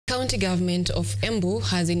County government of Embu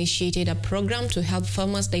has initiated a program to help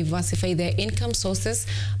farmers diversify their income sources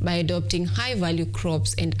by adopting high-value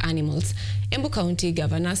crops and animals. Embu County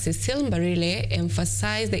Governor Cecile Mbarile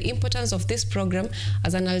emphasized the importance of this program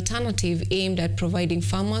as an alternative aimed at providing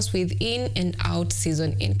farmers with in- and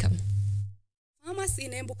out-season income. Farmers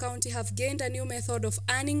in Embu County have gained a new method of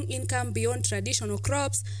earning income beyond traditional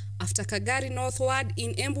crops after Kagari Northward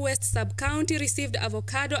in Embu West Sub-County received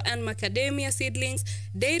avocado and macadamia seedlings,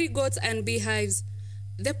 dairy goats and beehives.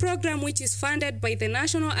 The program, which is funded by the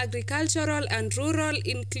National Agricultural and Rural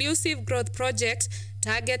Inclusive Growth Project,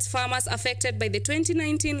 targets farmers affected by the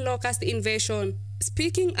 2019 locust invasion.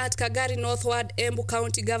 Speaking at Kagari Northward, Embu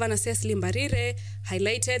County Governor Cecile Mbarile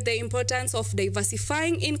highlighted the importance of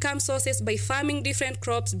diversifying income sources by farming different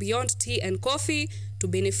crops beyond tea and coffee to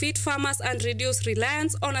benefit farmers and reduce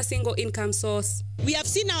reliance on a single income source. We have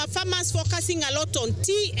seen our farmers focusing a lot on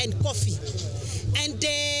tea and coffee, and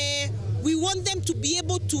we want them to be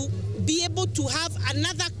able to have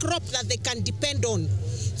another crop that they can depend on,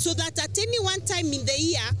 so that at any one time in the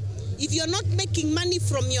year, if you're not making money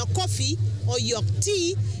from your coffee or your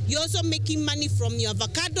tea, you're also making money from your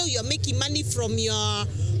avocado, you're making money from your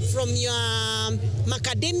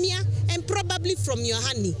macadamia, and probably from your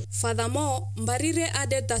honey. Furthermore, Mbarire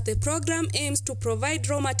added that the program aims to provide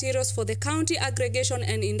raw materials for the county aggregation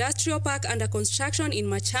and industrial park under construction in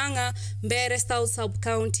Machanga, Mbeere South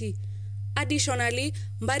Sub-County. Additionally,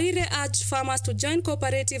 Mbarire urged farmers to join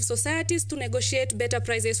cooperative societies to negotiate better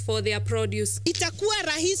prices for their produce. Itakuwa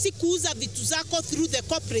rahisi kuuza vitu zako through the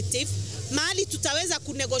cooperative, mahali tutaweza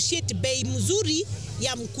kunegotiate bei mzuri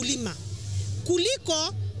ya mkulima,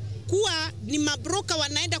 kuliko kuwa ni mabroka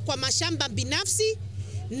wanaenda kwa mashamba binafsi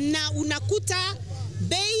na unakuta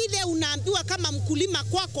bei ile unaambiwa kama mkulima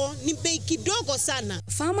kwako ni bei kidogo sana.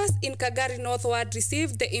 Farmers in Kagari Northward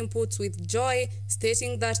received the inputs with joy,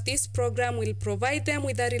 stating that this program will provide them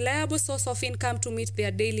with a reliable source of income to meet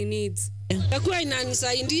their daily needs. Itakuwa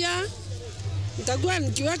inanisaidia, nitakuwa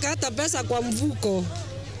nikiweka hata pesa kwa mfuko.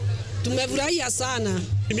 Tumefurahia sana.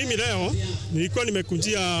 Mimi leo nilikuwa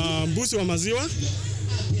nimekujia mbuzi wa maziwa,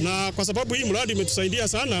 na kwa sababu hii mradi umetusaidia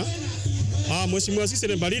sana, Mheshimiwa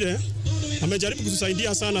Cecile Mbarile amejaribu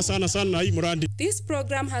kutusaidia sana na hii mradi. This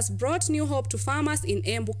program has brought new hope to farmers in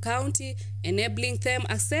Embu County, enabling them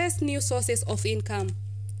access new sources of income.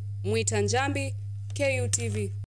 Mwita Njambi, KUTV.